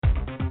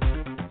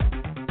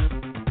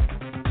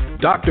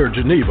Dr.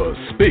 Geneva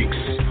Speaks.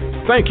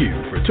 Thank you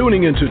for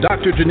tuning into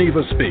Dr.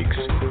 Geneva Speaks,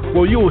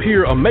 where you'll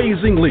hear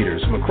amazing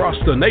leaders from across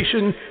the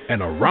nation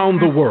and around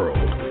the world.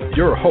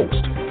 Your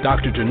host,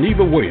 Dr.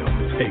 Geneva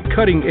Williams, a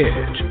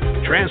cutting-edge,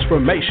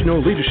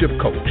 transformational leadership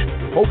coach,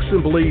 hopes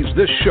and believes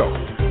this show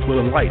will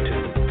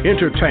enlighten,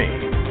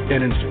 entertain,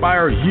 and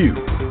inspire you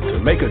to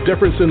make a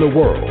difference in the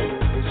world.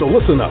 So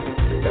listen up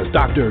as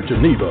Dr.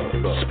 Geneva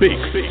speaks.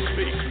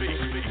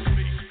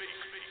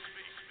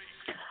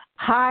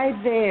 Hi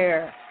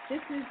there. This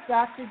is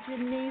Dr.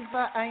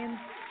 Geneva. I am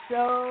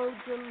so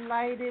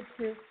delighted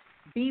to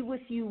be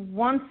with you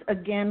once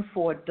again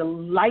for a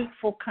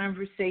delightful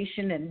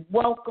conversation and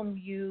welcome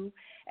you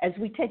as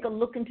we take a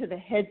look into the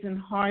heads and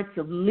hearts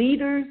of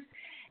leaders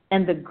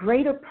and the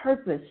greater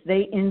purpose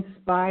they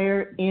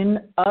inspire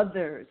in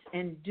others.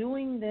 And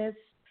doing this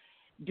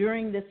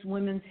during this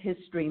Women's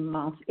History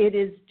Month, it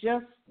has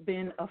just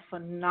been a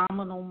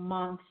phenomenal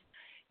month.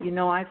 You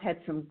know, I've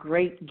had some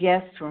great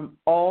guests from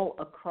all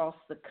across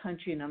the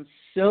country, and I'm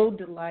so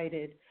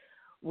delighted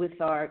with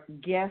our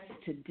guest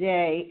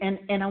today.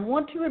 And I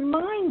want to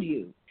remind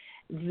you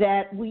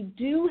that we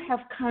do have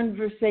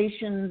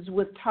conversations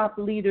with top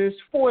leaders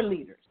for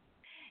leaders,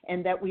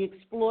 and that we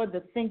explore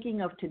the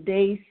thinking of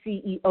today's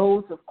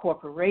CEOs of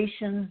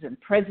corporations and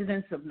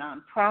presidents of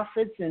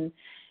nonprofits and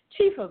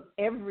chief of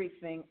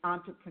everything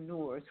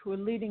entrepreneurs who are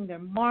leading their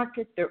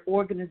market, their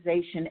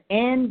organization,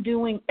 and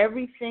doing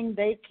everything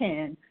they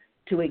can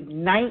to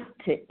ignite,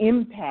 to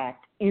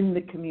impact in the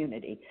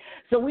community.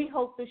 So we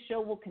hope this show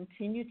will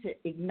continue to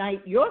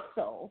ignite your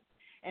soul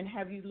and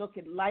have you look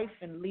at life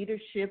and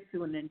leadership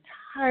through an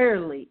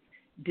entirely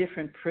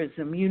different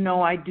prism. You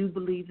know, I do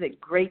believe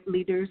that great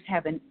leaders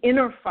have an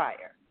inner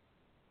fire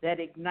that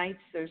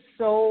ignites their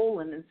soul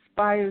and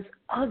inspires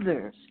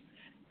others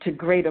to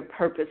greater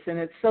purpose. And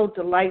it's so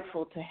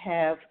delightful to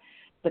have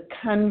the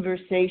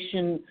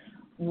conversation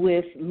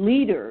with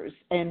leaders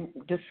and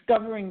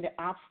discovering the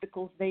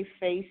obstacles they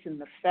face and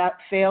the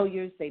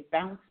failures they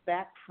bounce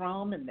back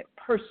from and their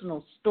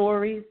personal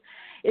stories.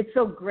 It's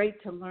so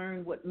great to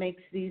learn what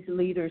makes these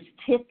leaders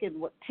tick and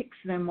what ticks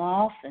them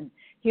off and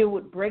hear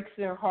what breaks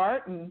their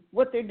heart and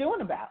what they're doing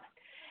about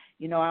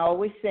it. You know, I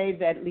always say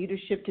that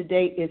leadership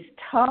today is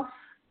tough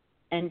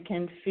and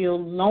can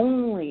feel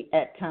lonely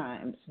at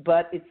times,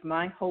 but it's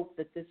my hope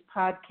that this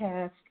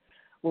podcast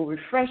will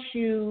refresh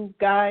you,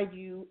 guide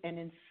you, and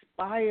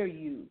inspire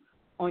you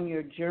on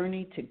your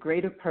journey to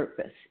greater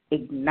purpose.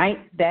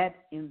 Ignite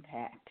that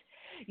impact.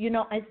 You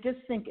know, I just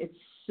think it's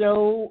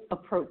so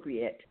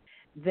appropriate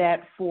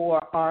that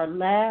for our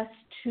last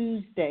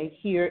Tuesday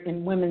here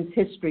in Women's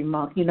History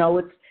Month, you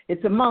know,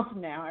 it's a month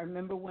now. I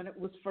remember when it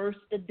was first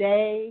a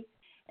day,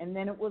 and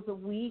then it was a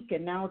week,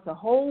 and now it's a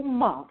whole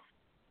month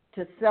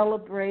to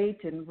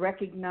celebrate and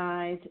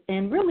recognize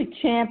and really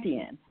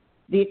champion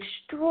the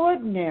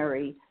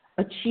extraordinary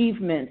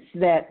achievements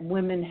that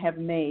women have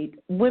made,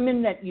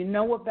 women that you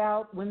know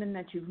about, women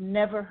that you've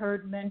never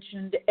heard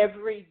mentioned,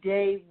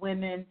 everyday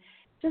women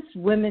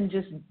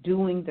just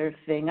doing their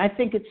thing. I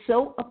think it's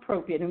so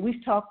appropriate, and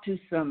we've talked to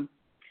some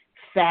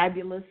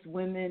fabulous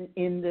women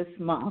in this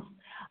month,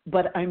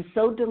 but I'm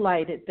so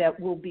delighted that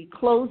we'll be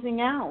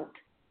closing out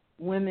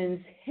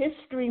Women's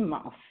History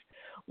Month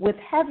with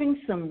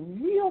having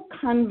some real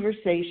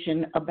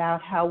conversation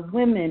about how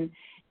women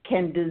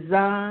can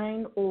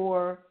design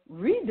or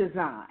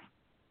redesign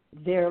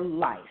their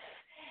life.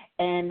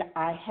 And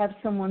I have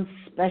someone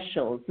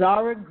special,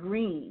 Zara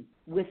Green,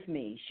 with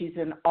me. She's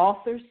an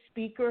author,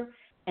 speaker,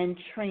 and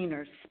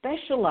trainer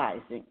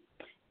specializing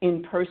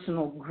in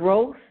personal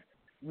growth,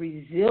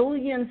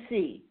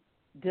 resiliency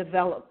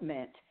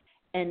development,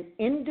 and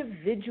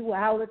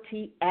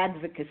individuality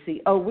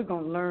advocacy. Oh, we're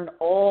going to learn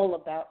all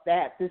about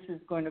that. This is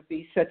going to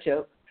be such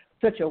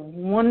a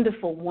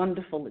wonderful,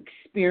 wonderful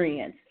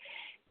experience.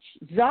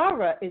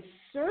 Zara is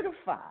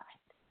certified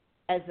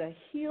as a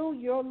Heal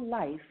Your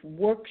Life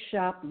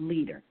workshop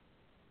leader.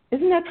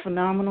 Isn't that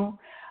phenomenal?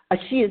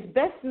 She is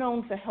best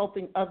known for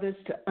helping others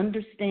to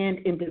understand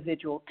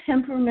individual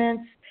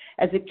temperaments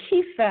as a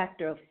key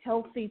factor of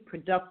healthy,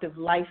 productive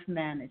life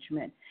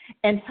management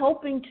and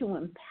helping to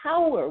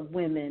empower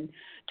women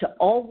to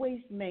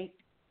always make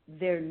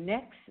their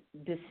next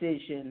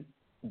decision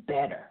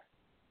better.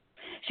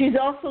 She's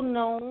also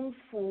known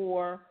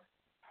for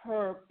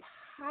her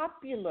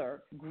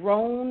popular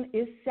Grown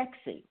is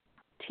Sexy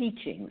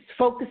teachings,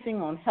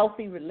 focusing on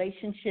healthy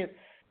relationship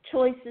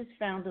choices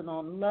founded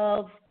on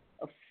love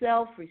of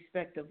self,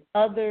 respect of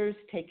others,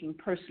 taking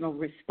personal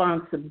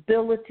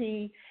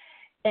responsibility,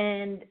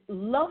 and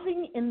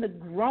loving in the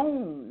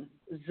grown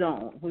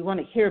zone. We want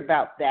to hear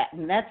about that,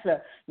 and that's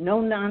a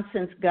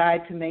no-nonsense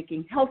guide to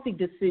making healthy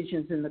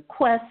decisions in the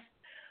quest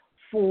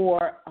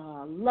for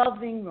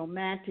loving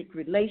romantic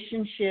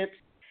relationships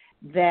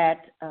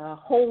that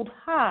hold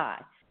high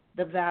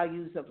the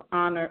values of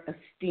honor,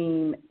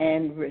 esteem,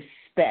 and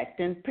respect.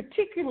 And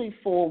particularly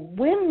for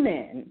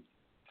women,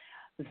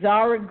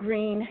 Zara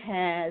Green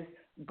has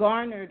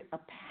garnered a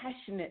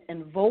passionate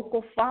and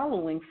vocal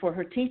following for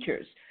her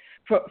teachers,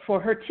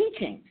 for her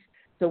teachings.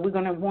 So we're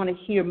going to want to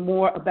hear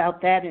more about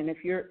that. And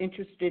if you're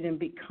interested in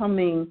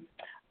becoming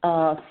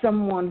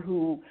someone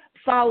who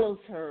follows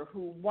her,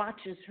 who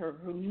watches her,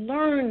 who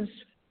learns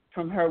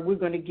from her, we're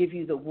going to give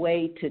you the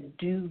way to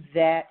do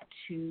that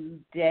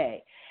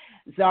today.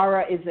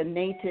 Zara is a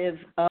native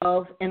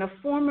of and a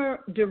former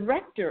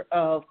director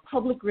of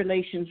public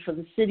relations for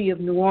the city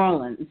of New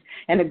Orleans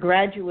and a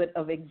graduate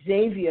of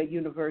Xavier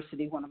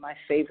University, one of my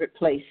favorite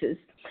places.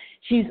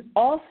 She's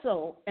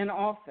also an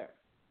author,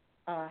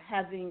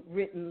 having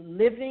written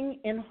Living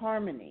in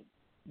Harmony,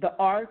 the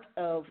art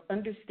of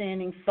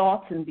understanding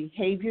thoughts and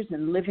behaviors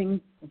and living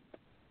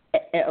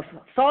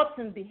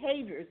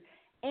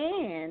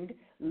and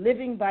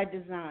living by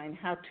design,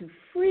 how to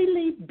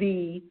freely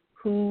be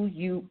who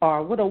you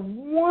are. What a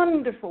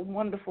wonderful,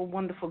 wonderful,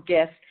 wonderful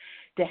guest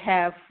to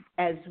have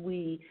as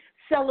we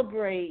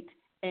celebrate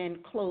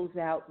and close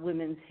out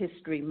Women's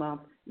History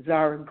Month.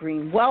 Zara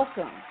Green,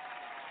 welcome.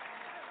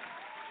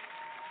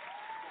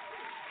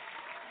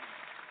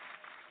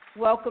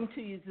 Welcome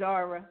to you,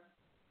 Zara.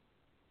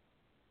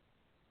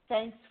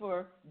 Thanks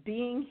for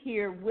being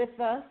here with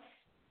us,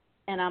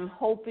 and I'm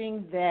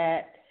hoping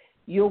that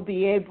you'll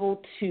be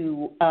able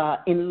to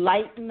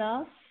enlighten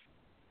us.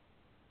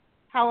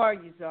 How are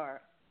you, Zara?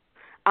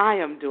 I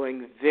am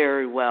doing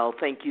very well.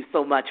 Thank you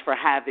so much for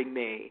having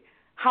me.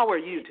 How are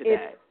you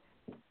today?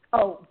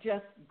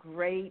 Just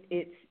great.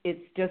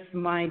 It's just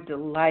my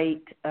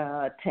delight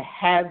to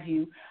have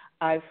you.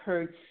 I've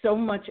heard so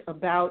much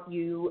about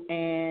you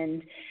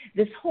and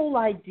this whole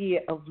idea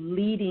of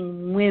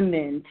leading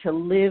women to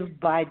live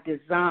by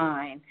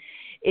design.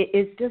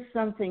 It's just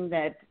something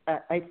that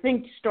I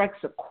think strikes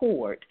a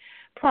chord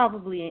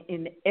probably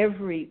in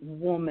every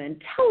woman.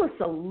 Tell us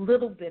a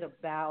little bit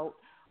about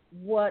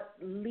what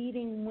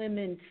leading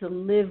women to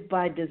live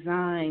by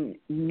design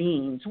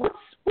means.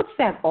 What's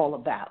that all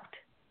about?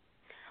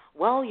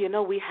 Well,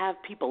 we have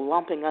people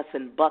lumping us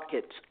in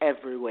buckets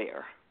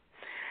everywhere.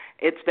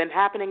 It's been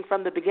happening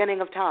from the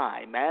beginning of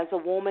time. As a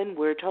woman,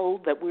 we're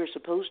told that we're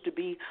supposed to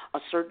be a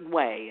certain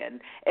way,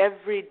 and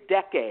every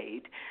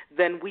decade,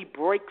 then we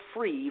break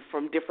free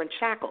from different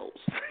shackles.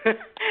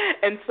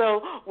 And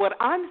so what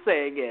I'm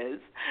saying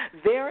is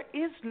there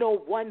is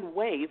no one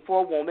way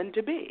for a woman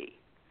to be.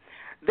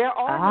 There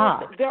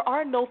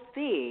are no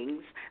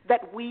things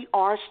that we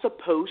are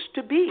supposed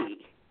to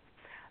be.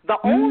 The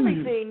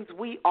only things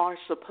we are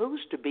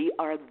supposed to be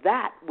are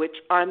that which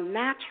are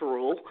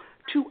natural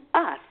to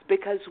us,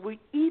 because we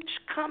each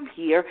come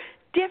here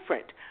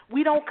different.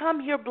 We don't come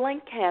here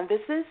blank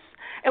canvases,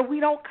 and we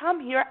don't come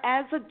here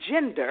as a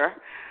gender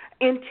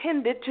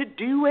intended to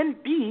do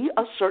and be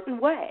a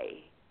certain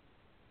way.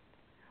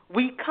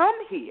 We come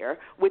here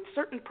with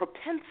certain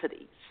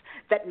propensities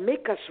that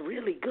make us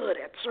really good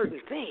at certain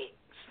things.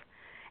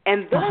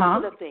 And those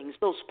are the things,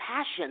 those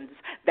passions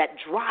that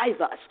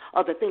drive us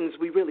are the things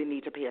we really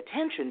need to pay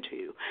attention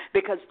to,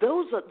 because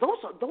those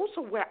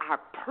are where our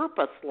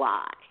purpose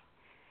lies.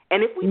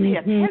 And if we pay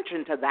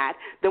attention to that,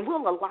 then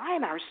we'll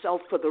align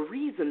ourselves for the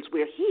reasons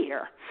we're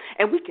here,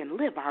 and we can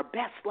live our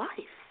best life.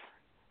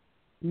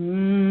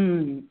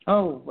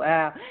 Oh,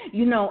 wow.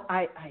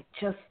 I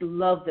just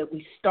love that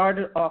we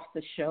started off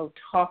the show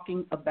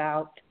talking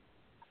about,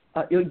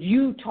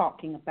 you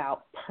talking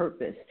about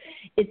purpose.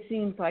 It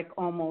seems like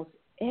almost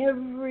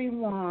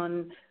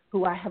everyone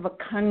who I have a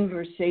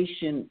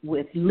conversation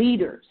with,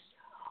 leaders,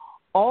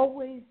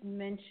 always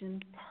mention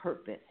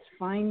purpose,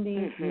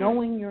 finding,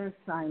 knowing your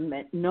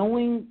assignment,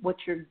 knowing what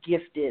your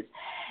gift is.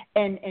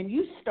 And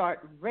you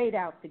start right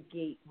out the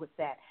gate with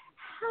that.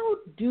 How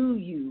do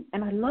you,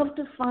 and I love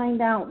to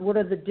find out what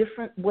are the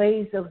different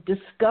ways of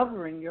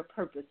discovering your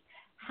purpose.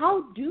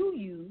 How do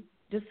you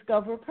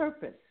discover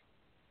purpose?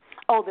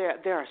 Oh,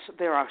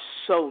 there are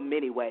so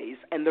many ways.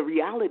 And the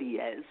reality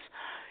is,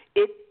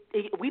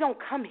 we don't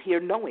come here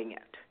knowing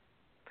it.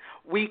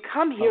 We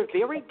come here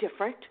very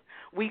different.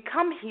 We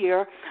come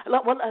here.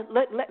 Well,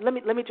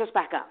 let me just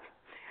back up.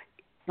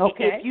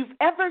 Okay. If you've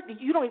ever,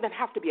 you don't even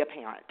have to be a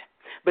parent,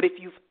 but if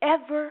you've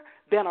ever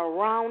been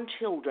around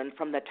children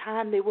from the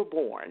time they were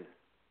born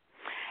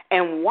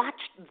and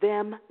watched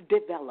them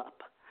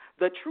develop,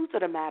 the truth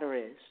of the matter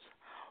is,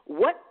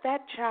 what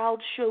that child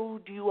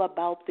showed you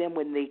about them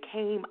when they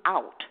came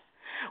out,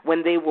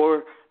 when they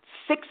were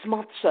 6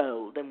 months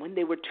old, and when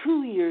they were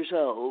 2 years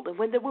old, and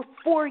when they were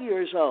 4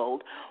 years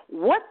old,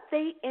 what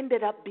they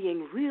ended up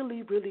being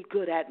really, really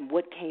good at and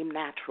what came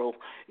natural,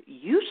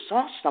 you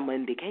saw some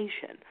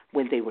indication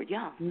when they were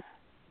young.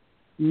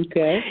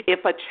 Okay.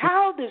 If a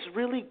child is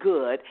really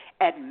good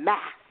at math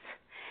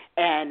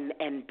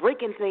and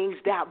breaking things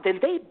down, then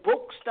they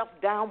broke stuff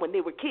down when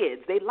they were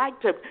kids. They like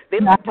to be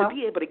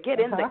able to get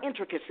into the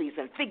intricacies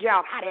and figure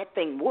out how that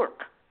thing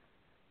works.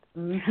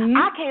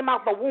 I came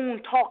out the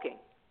womb talking.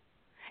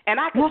 And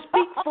I could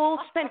speak full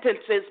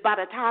sentences by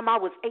the time I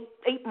was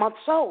eight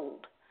months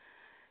old,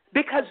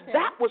 because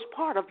that was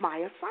part of my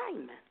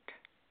assignment.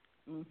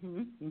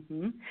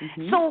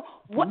 So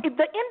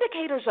the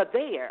indicators are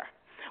there,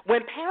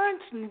 When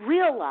parents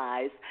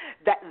realize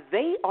that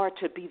they are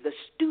to be the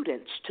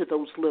students to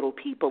those little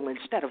people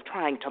instead of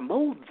trying to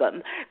mold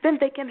them, then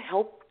they can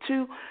help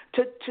to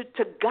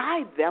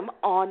guide them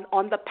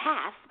on the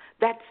path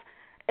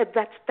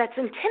that's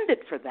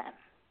intended for them.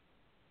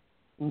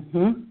 I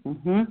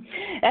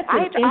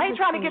ain't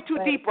trying to get too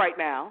deep right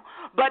now,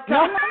 but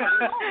no.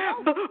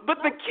 but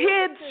the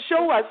kids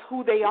show us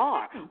who they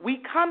are. We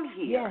come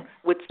here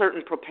with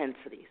certain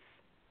propensities.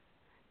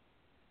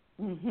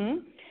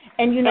 And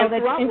that's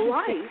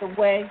interesting the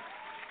way.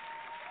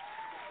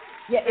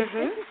 Yeah, it's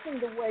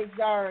interesting the way,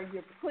 Zara,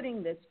 you're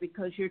putting this,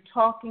 because you're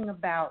talking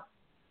about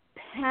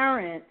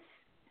parents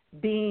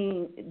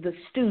being the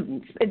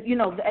students.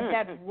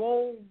 That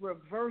role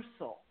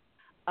reversal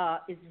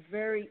is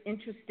very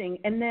interesting.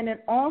 And then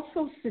it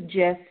also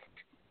suggests,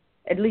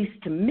 at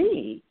least to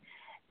me,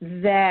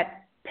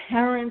 that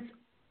parents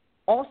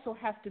also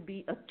have to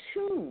be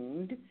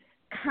attuned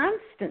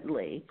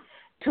constantly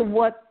to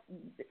what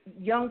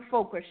young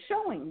folk are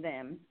showing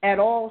them at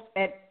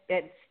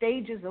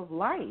stages of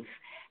life.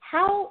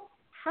 How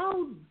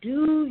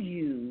do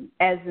you,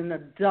 as an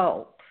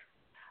adult,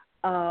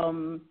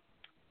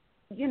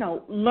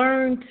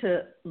 learn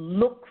to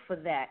look for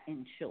that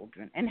in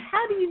children? And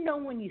how do you know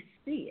when you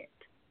see it?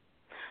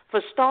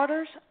 For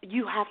starters,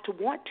 you have to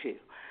want to.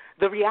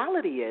 The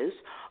reality is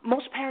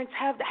most parents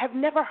have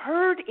never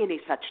heard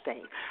any such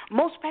thing.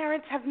 Most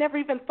parents have never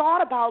even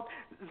thought about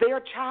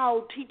their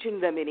child teaching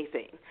them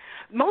anything.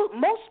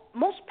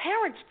 Most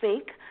parents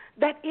think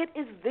that it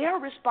is their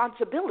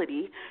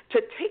responsibility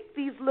to take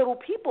these little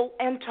people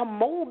and to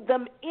mold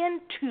them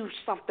into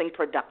something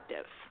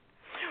productive,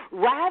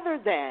 rather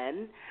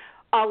than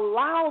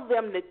allow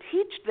them to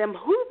teach them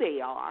who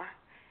they are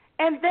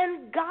and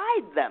then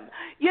guide them.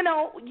 You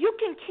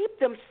can keep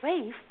them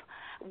safe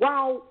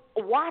while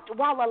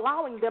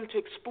allowing them to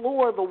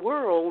explore the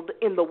world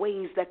in the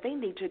ways that they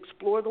need to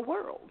explore the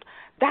world.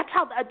 That's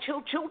how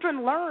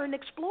children learn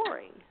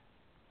exploring.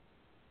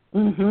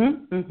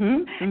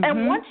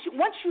 And once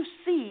you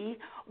see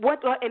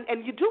what,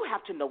 and you do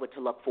have to know what to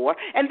look for,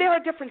 and there are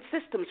different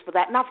systems for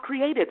that, and I've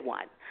created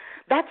one.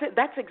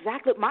 That's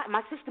exactly,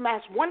 my system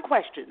asks one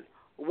question: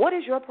 what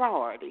is your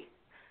priority?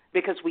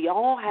 Because we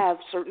all have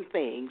certain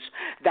things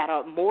that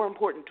are more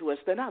important to us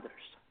than others.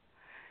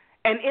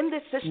 And in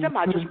this system,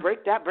 I just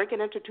break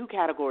it into two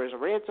categories: a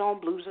red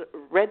zone,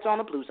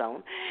 and blue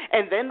zone.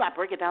 And then I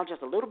break it down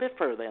just a little bit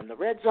further. In the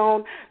red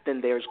zone, then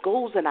there's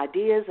goals and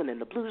ideas, and in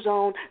the blue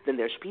zone, then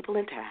there's people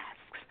and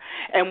tasks.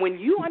 And when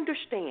you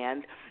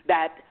understand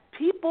that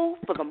people,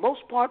 for the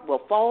most part, will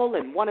fall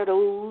in one of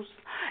those,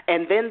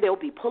 and then they'll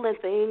be pulling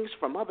things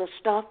from other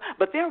stuff,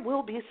 but there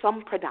will be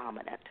some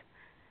predominant.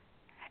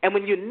 And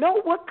when you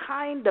know what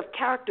kind of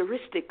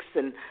characteristics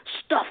and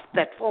stuff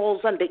that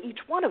falls under each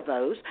one of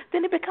those,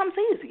 then it becomes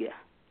easier.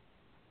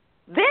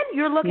 Then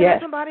you're looking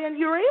at somebody and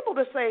you're able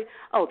to say,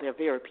 oh, they're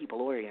very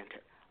people-oriented.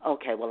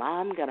 Okay, well,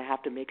 I'm going to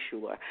have to make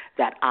sure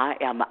that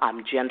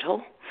I'm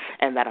gentle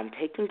and that I'm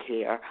taking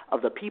care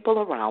of the people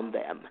around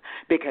them,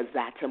 because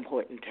that's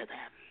important to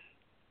them.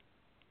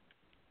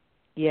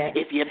 Yeah.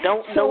 If you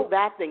don't know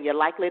that, then you're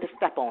likely to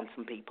step on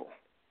some people.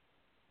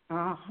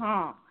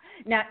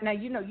 Now,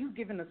 you've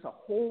given us a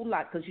whole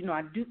lot, because,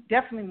 I do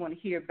definitely want to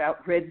hear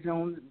about red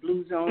zones and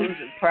blue zones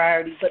and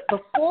priorities. But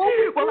before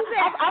we do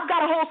that, I've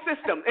got a whole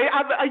system.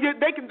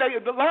 They can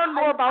learn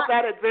more about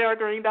that at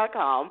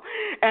ZaraGreen.com.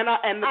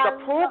 And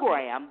the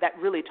program that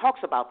really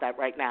talks about that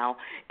right now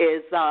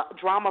is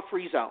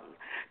Drama-Free Zone,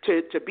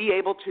 to be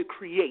able to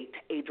create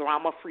a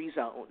drama-free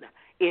zone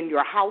in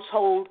your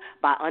household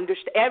by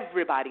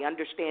everybody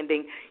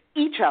understanding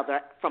each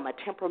other from a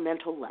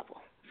temperamental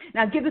level.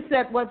 Now, give us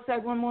that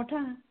website one more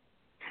time.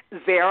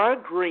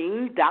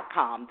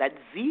 ZaraGreen.com. That's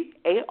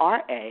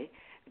ZARA,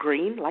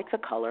 green like the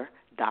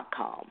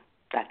color.com.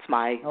 That's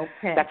my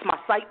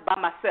site by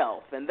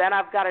myself, and then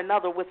I've got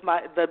another with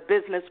the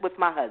business with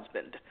my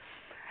husband.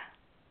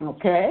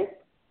 Okay.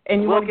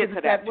 And you we'll want get to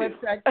to that too.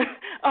 Website?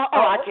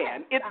 I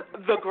can. It's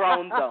the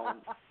Grown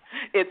Zone.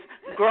 It's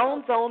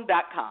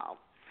GrownZone.com,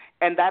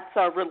 and that's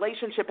a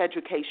relationship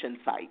education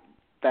site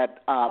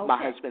that my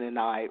husband and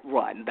I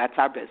run. That's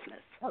our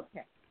business.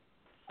 Okay.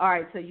 All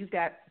right. So you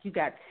got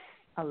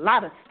a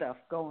lot of stuff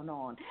going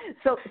on.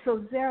 So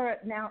Zara,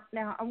 now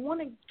I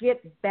want to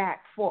get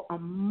back for a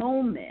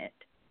moment,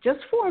 just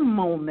for a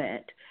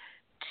moment,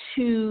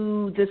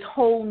 to this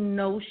whole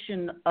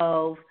notion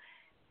of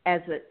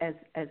as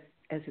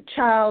a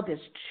child, as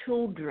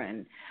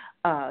children,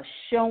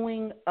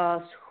 showing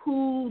us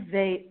who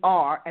they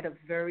are at a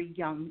very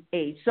young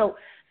age. So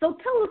tell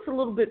us a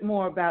little bit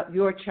more about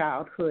your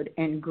childhood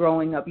and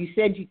growing up. You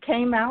said you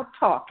came out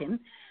talking.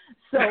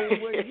 So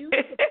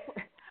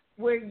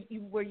were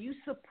you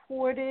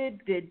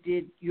supported?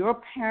 Did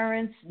your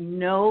parents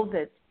know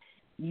that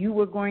you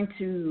were going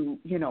to,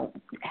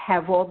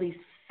 have all these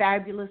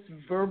fabulous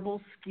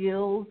verbal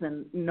skills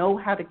and know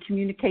how to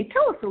communicate?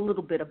 Tell us a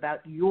little bit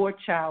about your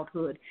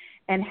childhood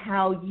and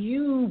how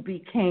you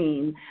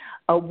became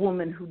a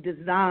woman who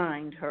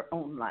designed her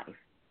own life.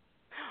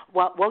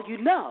 Well,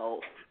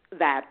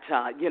 that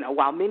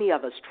while many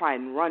of us try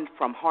and run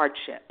from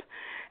hardship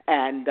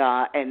and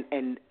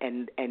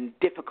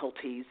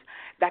difficulties,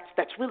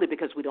 that's really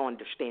because we don't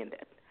understand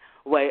it.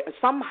 Where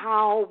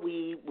somehow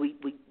we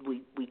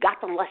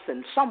got the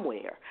lesson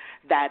somewhere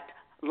that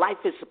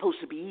life is supposed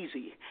to be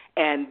easy,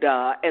 and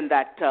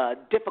that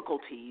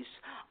difficulties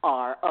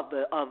are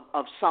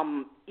of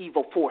some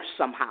evil force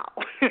somehow.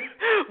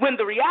 When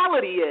the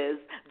reality is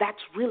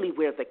that's really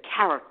where the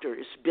character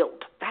is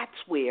built. That's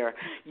where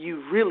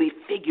you really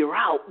figure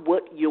out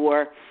what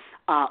your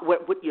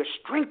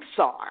strengths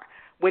are.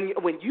 When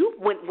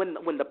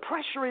the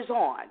pressure is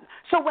on.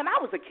 So when I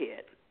was a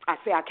kid, I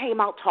came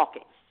out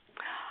talking.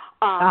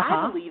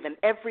 I believe in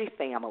every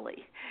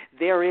family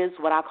there is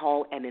what I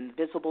call an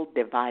invisible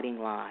dividing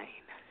line,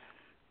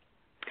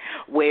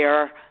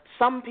 where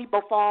some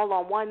people fall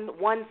on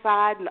one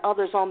side and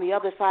others on the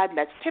other side, and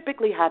that's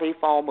typically how they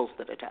fall most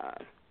of the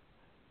time.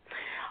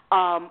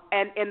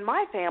 And in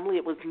my family,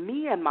 it was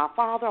me and my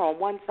father on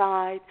one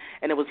side,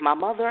 and it was my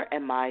mother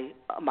and my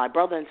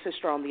brother and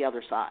sister on the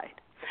other side.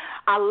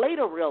 I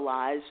later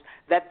realized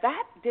that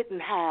didn't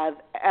have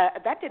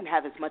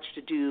as much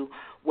to do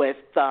with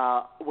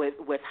how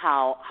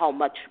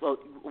much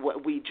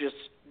we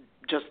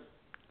just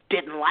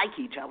didn't like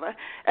each other,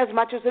 as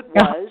much as it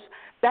was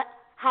that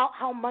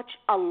how much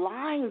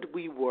aligned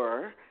we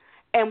were,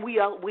 and we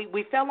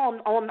fell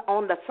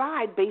on the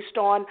side based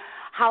on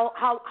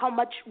how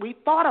much we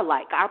thought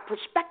alike. Our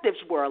perspectives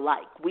were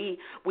alike. We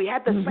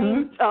had the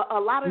same a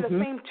lot of the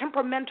same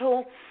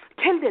temperamental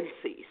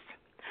tendencies.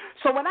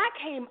 So when I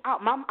came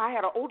out, I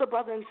had an older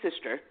brother and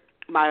sister.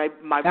 My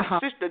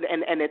sister,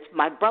 and it's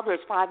my brother is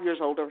 5 years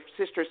older,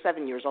 sister is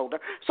 7 years older.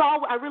 So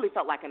I really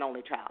felt like an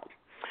only child.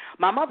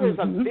 My mother is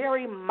a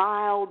very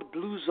mild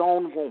blue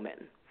zone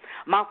woman.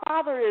 My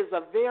father is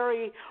a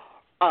very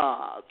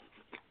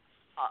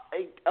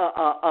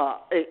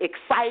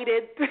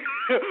excited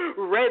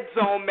red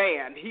zone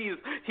man.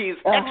 He's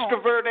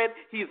extroverted.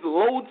 He's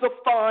loads of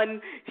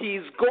fun.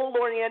 He's goal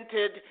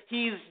oriented.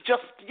 He's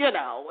just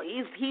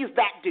he's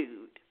that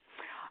dude.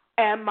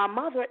 And my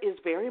mother is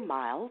very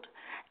mild,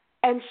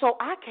 and so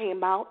I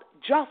came out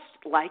just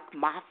like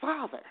my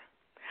father,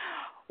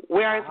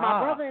 whereas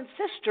my brother and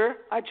sister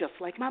are just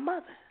like my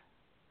mother.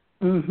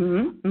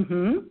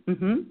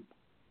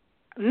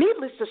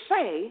 Needless to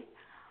say,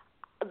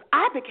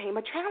 I became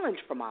a challenge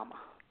for Mama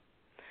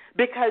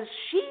because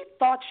she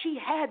thought she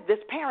had this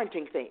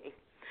parenting thing.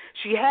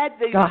 She had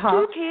these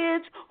two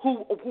kids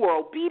who were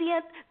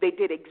obedient. They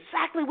did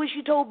exactly what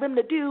she told them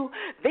to do.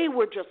 They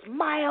were just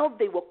mild.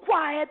 They were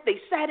quiet. They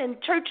sat in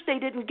church. They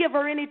didn't give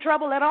her any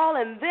trouble at all.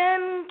 And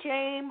then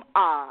came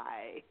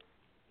I.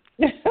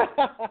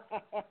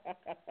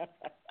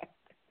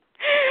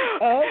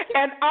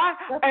 And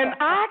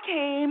I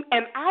came,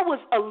 and I was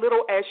a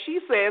little, as she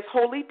says,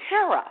 holy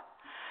terror.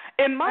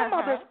 In my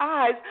mother's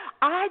eyes,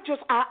 I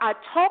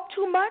talked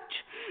too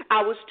much.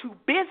 I was too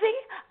busy.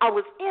 I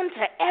was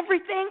into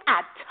everything.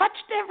 I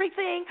touched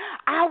everything.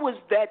 I was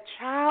that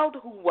child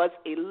who was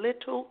a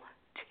little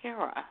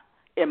terror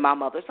in my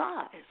mother's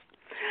eyes.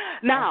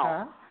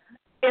 Now,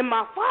 in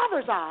my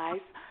father's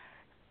eyes,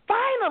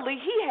 finally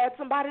he had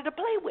somebody to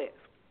play with.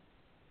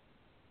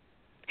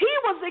 He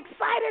was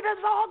excited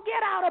as all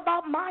get out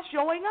about my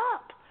showing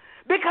up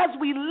because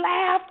we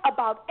laughed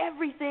about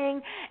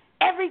everything.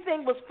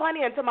 Everything was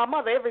funny, and to my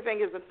mother,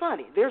 everything isn't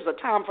funny. There's a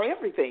time for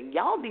everything.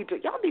 Y'all need to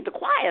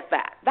quiet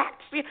that. That's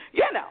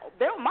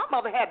my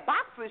mother had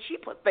boxes she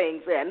put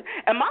things in,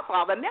 and my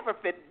father never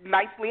fit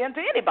nicely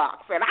into any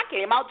box, and I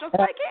came out just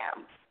like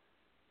him.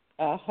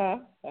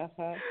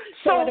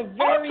 So at a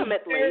very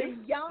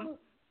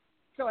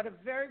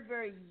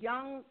very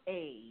young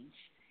age,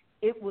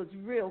 it was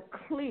real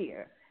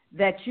clear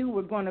that you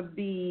were going to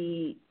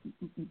be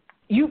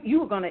you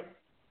were going to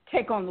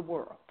take on the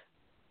world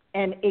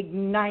and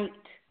ignite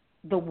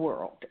the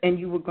world, and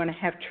you were going to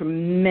have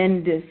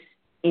tremendous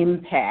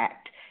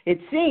impact. It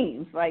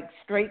seems like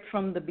straight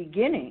from the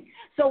beginning.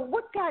 So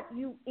what got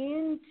you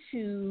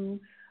into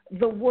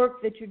the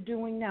work that you're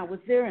doing now?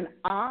 Was there an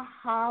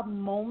aha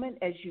moment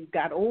as you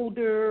got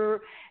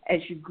older,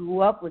 as you grew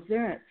up? Was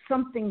there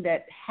something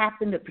that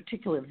happened, a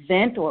particular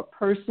event or a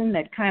person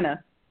that kind of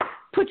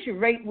put you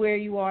right where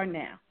you are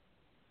now?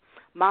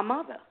 My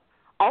mother.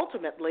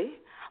 Ultimately,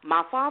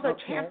 my father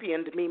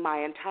championed me my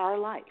entire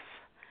life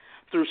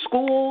through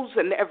schools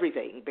and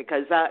everything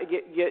because I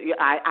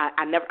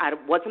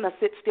wasn't a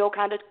sit still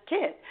kind of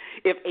kid.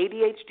 If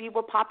ADHD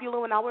were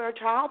popular when I was a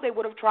child, they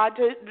would have tried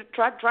to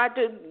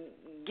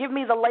give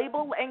me the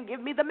label and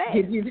give me the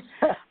meds.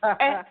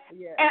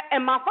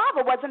 And my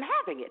father wasn't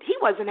having it. He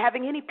wasn't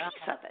having any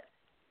piece of it.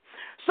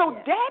 So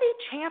Daddy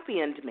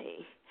championed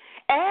me,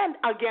 and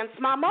against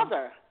my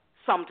mother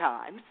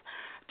sometimes,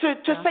 to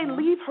say,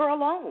 leave her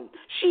alone.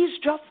 She's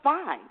just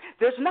fine.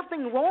 There's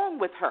nothing wrong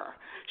with her.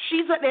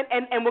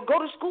 And we'll go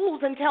to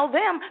schools and tell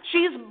them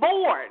she's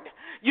bored.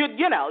 You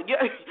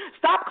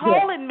stop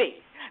calling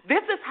me.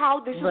 This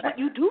is what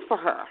you do for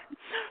her.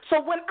 So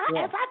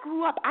as I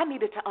grew up, I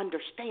needed to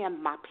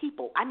understand my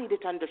people. I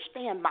needed to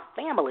understand my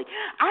family.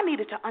 I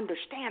needed to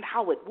understand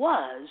how it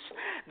was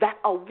that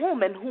a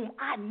woman whom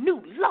I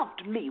knew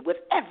loved me with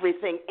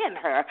everything in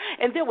her,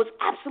 and there was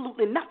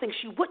absolutely nothing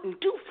she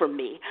wouldn't do for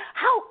me.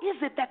 How is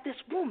it that this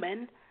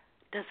woman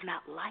does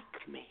not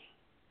like me?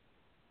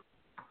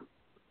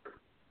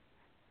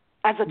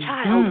 As a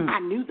child, I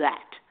knew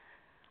that.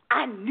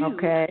 I knew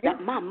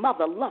that my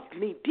mother loved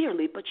me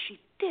dearly, but she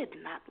did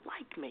not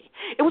like me.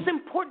 It was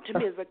important to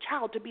me as a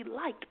child to be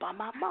liked by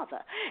my mother,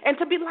 and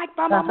to be liked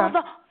by my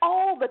mother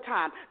all the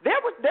time. There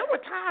were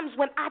times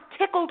when I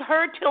tickled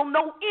her till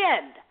no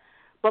end,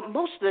 but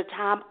most of the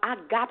time I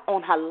got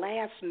on her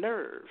last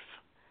nerve,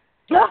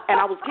 and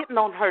I was getting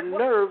on her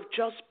nerve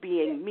just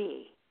being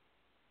me.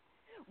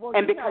 Well,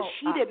 and because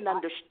she didn't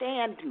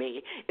understand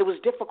me, it was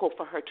difficult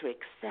for her to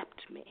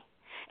accept me.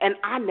 And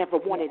I never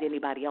wanted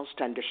anybody else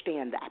to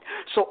understand that.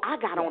 So I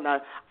got on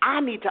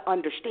I need to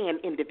understand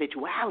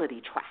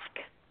individuality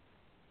track.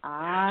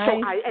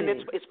 And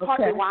it's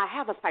partly why I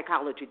have a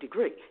psychology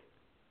degree.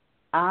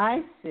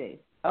 I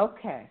see.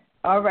 Okay.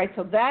 All right.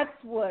 So that's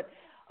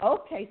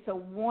so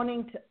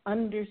wanting to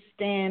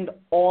understand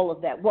all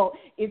of that. Well,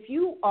 if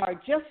you are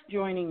just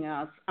joining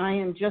us, I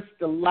am just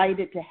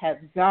delighted to have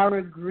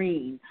Zara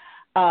Green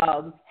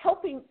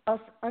helping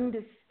us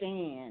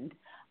understand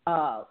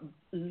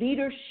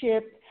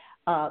leadership,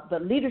 the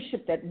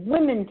leadership that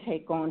women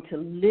take on to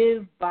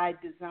live by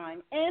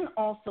design, and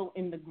also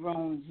in the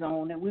grown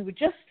zone. And we were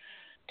just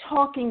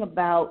talking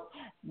about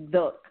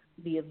the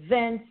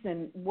events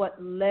and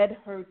what led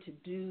her to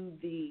do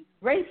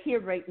right here,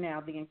 right now,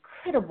 the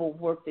incredible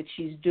work that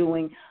she's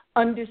doing,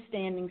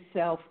 understanding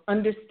self,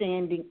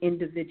 understanding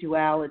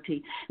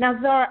individuality. Now,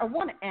 Zara, I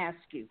want to ask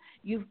you,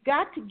 you've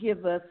got to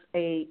give us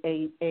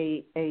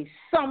a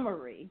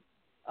summary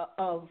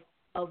of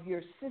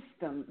your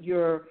system,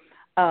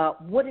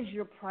 what is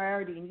your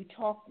priority? And you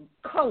talk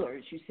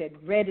colors, you said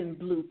red and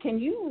blue. Can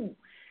you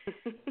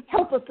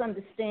help us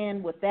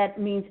understand what that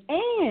means?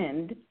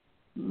 And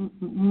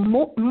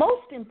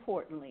most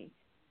importantly,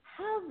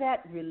 how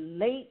that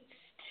relates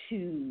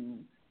to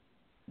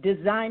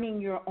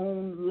designing your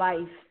own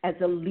life as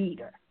a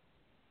leader?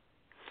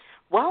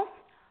 Well,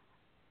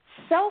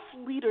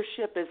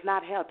 self-leadership is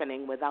not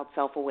happening without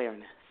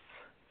self-awareness.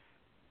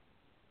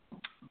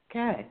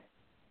 Okay.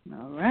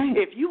 All right.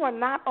 If you are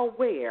not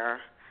aware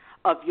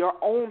of your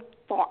own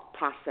thought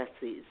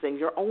processes and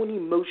your own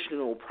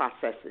emotional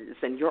processes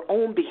and your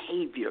own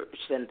behaviors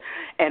and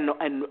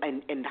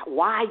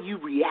why you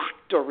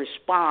react or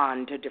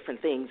respond to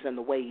different things in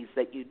the ways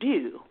that you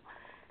do,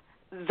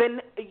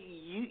 then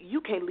you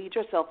can't lead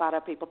yourself out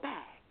of paper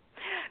bag.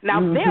 Now,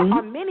 there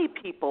are many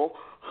people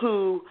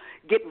who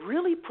get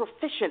really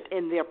proficient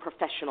in their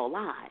professional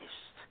lives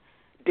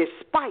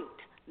despite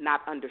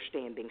not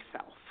understanding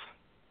self.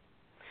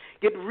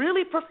 Get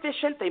really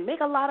proficient, they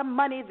make a lot of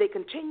money, they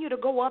continue to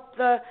go up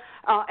the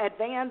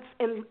advance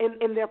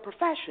in their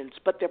professions,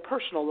 but their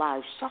personal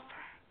lives suffer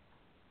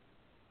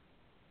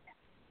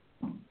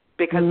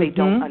because they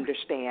don't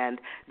understand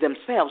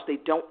themselves, they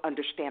don't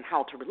understand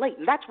how to relate,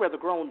 and that's where the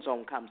grown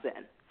zone comes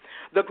in.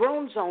 The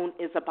grown zone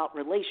is about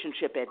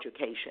relationship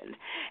education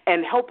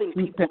and helping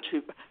people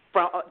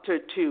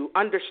to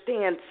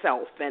understand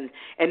self and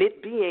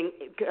it being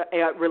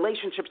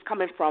relationships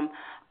coming from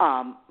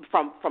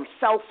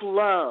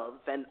self-love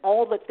and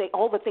all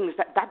the things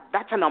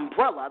that's an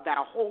umbrella that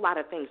a whole lot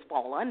of things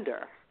fall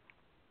under.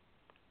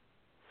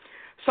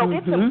 So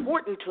it's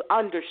important to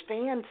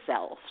understand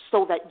self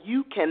so that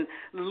you can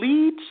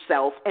lead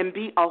self and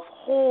be a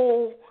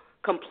whole,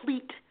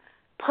 complete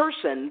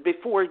person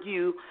before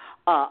you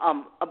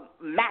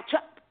match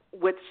up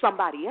with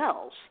somebody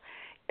else,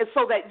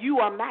 so that you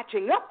are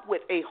matching up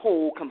with a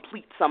whole,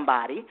 complete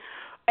somebody,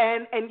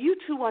 and you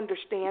two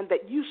understand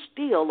that you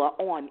still are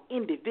on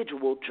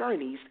individual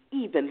journeys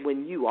even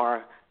when you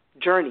are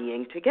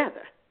journeying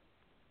together.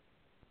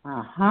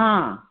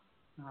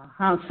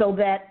 So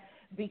that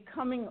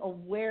becoming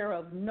aware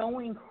of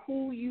knowing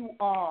who you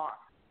are,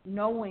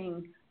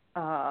 knowing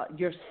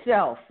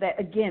yourself, that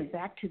again,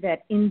 back to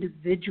that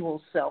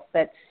individual self,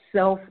 that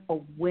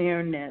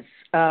self-awareness.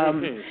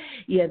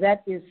 Yeah,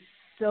 that is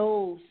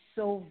so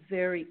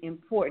very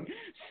important.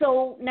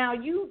 So now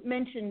you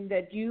mentioned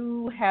that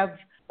you have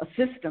a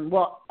system.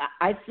 Well,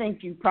 I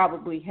think you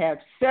probably have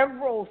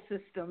several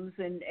systems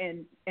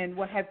and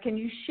what have. Can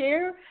you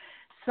share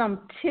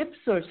some tips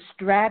or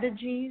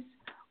strategies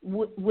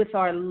with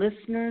our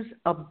listeners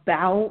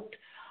about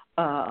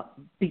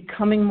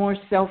becoming more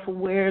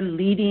self-aware,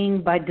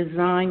 leading by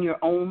design your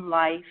own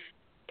life?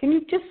 Can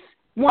you just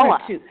one or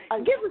two?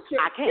 Give us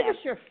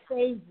your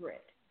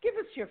favorite. Give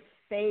us your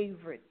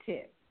favorite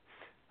tip.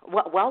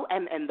 Well,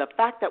 and the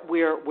fact that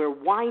we're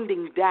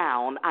winding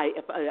down,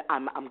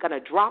 I'm going to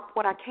drop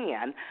what I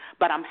can,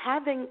 but I'm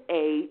having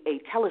a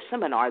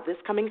teleseminar this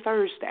coming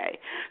Thursday.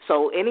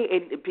 So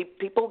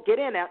people get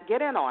in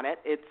on it.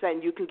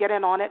 And you can get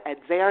in on it at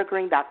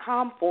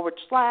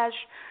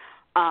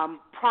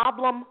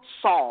zaragreen.com/problem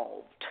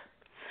solved.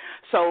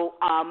 So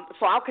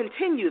I'll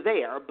continue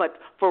there. But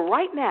for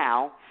right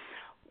now,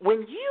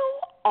 when you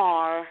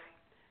are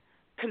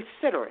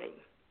considering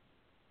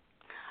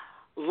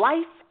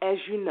life as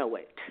you know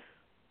it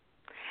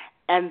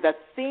and the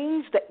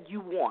things that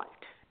you want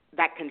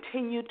that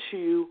continue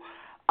to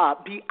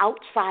be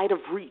outside of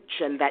reach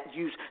and that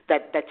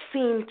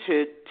seem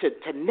to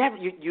never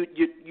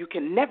you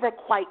can never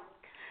quite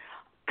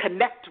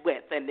connect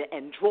with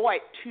and draw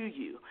it to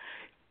you.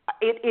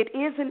 It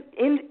is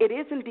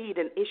indeed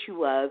an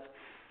issue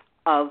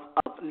of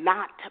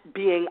not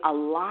being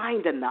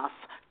aligned enough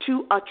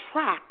to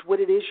attract what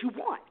it is you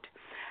want.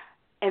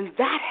 And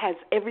that has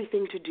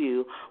everything to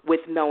do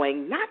with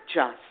knowing not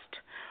just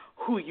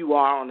who you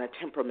are on a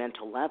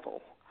temperamental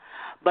level,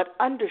 but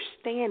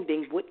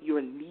understanding what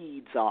your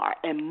needs are.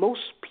 And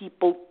most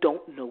people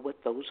don't know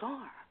what those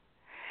are.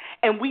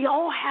 And we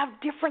all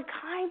have different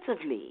kinds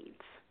of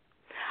needs.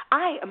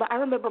 I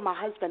remember my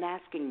husband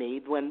asking me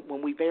when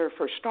we very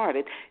first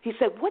started, he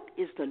said, what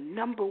is the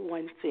number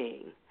one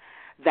thing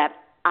that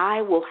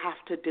I will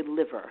have to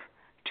deliver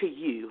to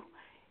you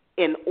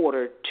in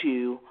order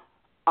to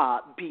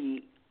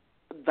be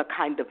the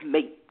kind of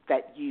mate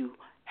that you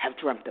have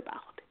dreamt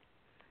about?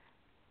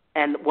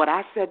 And what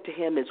I said to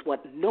him is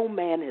what no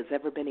man has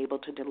ever been able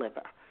to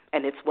deliver,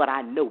 and it's what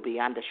I know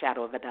beyond a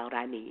shadow of a doubt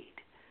I need.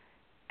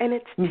 And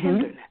it's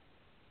tenderness.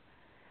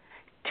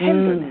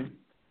 Tenderness.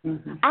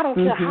 Mm-hmm. I don't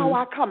care how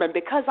I come, and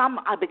because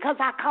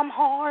I come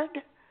hard,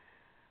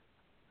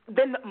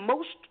 then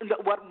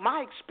what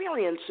my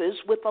experiences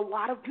with a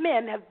lot of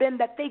men have been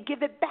that they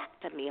give it back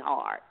to me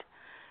hard.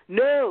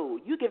 No,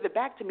 you give it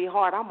back to me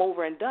hard, I'm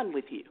over and done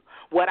with you.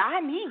 What I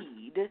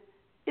need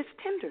is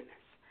tenderness,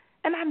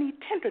 and I need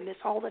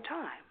tenderness all the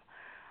time.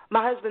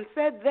 My husband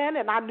said then,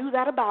 and I knew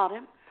that about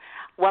him,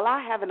 well,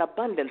 I have an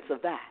abundance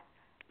of that,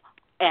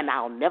 and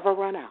I'll never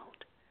run out.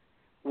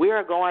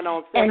 We're going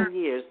on 7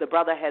 years. The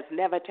brother has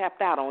never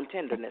tapped out on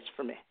tenderness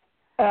for me.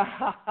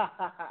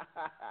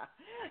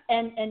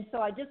 And so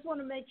I just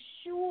want to make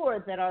sure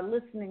that our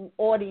listening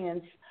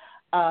audience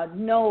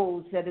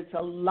knows that it's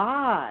a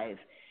live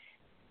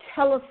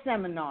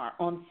teleseminar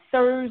on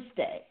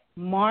Thursday,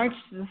 March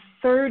the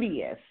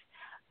 30th,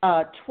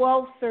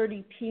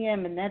 12:30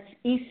 p.m., and that's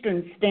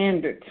Eastern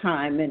Standard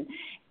Time.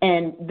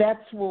 And this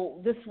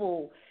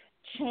will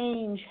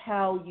change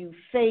how you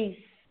face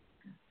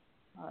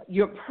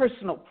your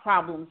personal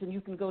problems, and you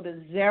can go to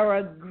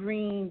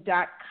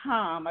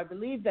zaragreen.com. I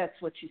believe that's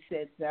what you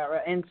said,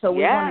 Zara. And so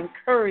we want to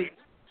encourage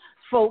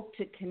folk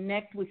to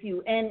connect with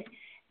you. And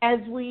as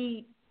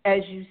you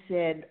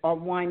said, are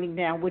winding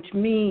down, which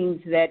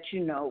means that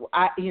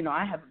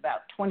I have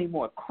about 20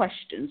 more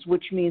questions,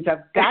 which means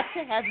I've got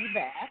to have you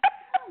back.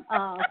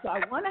 So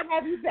I want to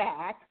have you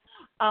back.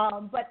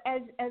 But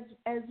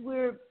as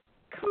we're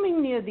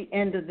coming near the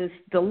end of this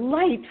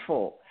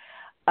delightful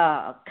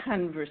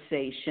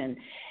conversation,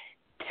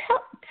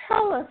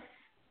 tell us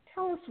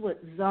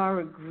what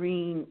Zara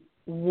Green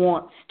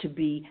wants to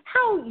be,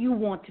 how you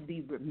want to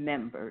be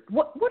remembered.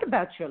 What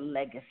about your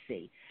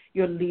legacy,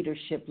 your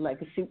leadership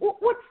legacy?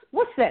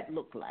 What's that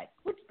look like?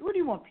 What do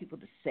you want people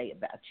to say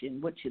about you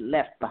and what you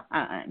left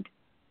behind?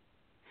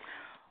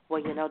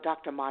 Well,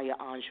 Dr. Maya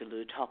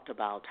Angelou talked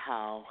about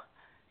how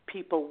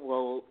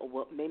people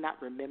may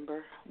not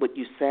remember what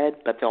you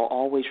said, but they'll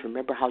always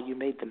remember how you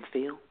made them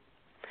feel.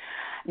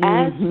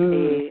 As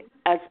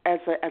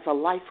a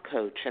life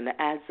coach and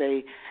as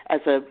a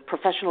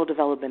professional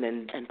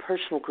development and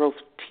personal growth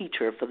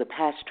teacher for the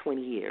past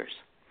 20 years,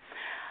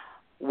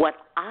 what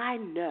I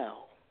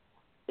know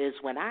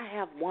is when I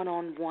have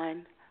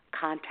one-on-one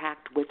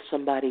contact with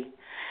somebody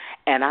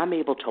and I'm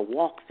able to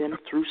walk them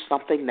through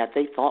something that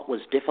they thought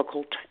was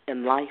difficult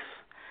in life,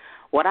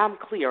 what I'm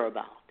clear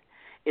about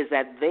is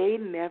that they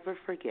never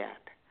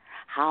forget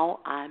how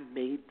I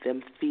made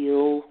them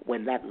feel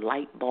when that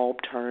light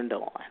bulb turned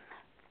on.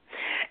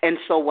 And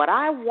so what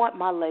I want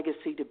my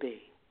legacy to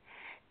be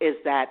is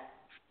that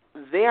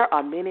there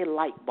are many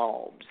light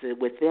bulbs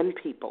within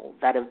people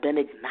that have been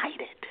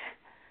ignited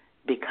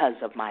because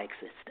of my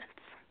existence.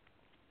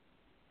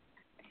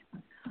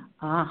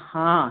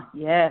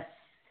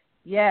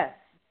 Yes.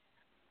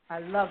 I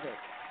love it.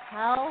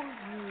 How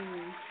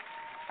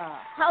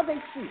they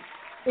see.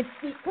 It's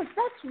because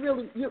that's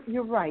really,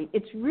 you're right,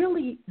 it's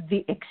really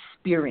the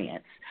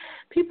experience.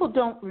 People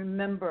don't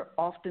remember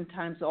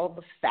oftentimes all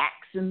the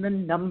facts and the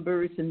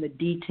numbers and the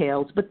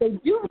details, but they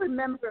do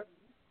remember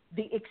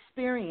the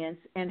experience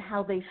and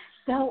how they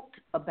felt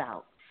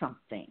about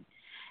something.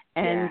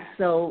 And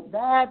so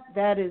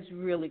that is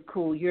really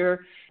cool.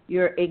 You're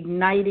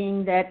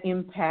igniting that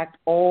impact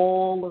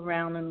all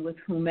around and with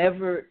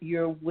whomever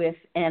you're with.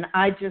 And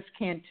I just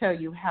can't tell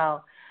you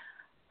how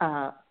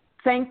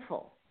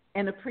thankful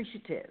and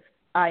appreciative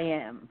I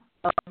am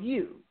of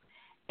you,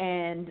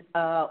 and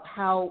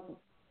how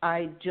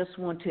I just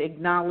want to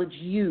acknowledge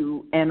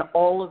you and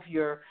all of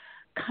your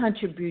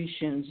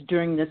contributions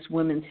during this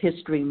Women's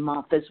History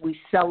Month as we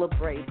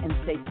celebrate and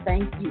say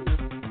thank you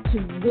to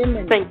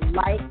women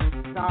like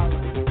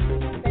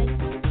Zara.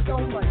 Thank you so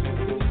much for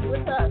being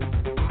with us.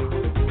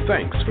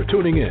 thanks for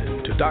tuning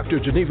in to Dr.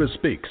 Geneva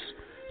Speaks.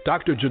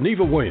 Dr.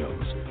 Geneva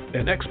Williams,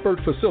 an expert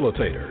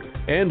facilitator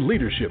and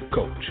leadership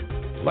coach,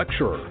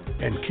 lecturer,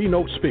 and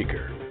keynote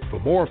speaker. For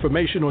more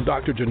information on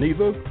Dr.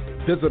 Geneva,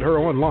 visit her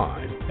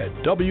online at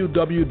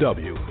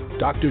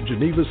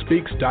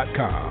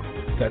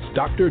www.drgenevaspeaks.com. That's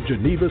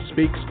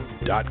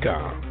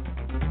drgenevaspeaks.com.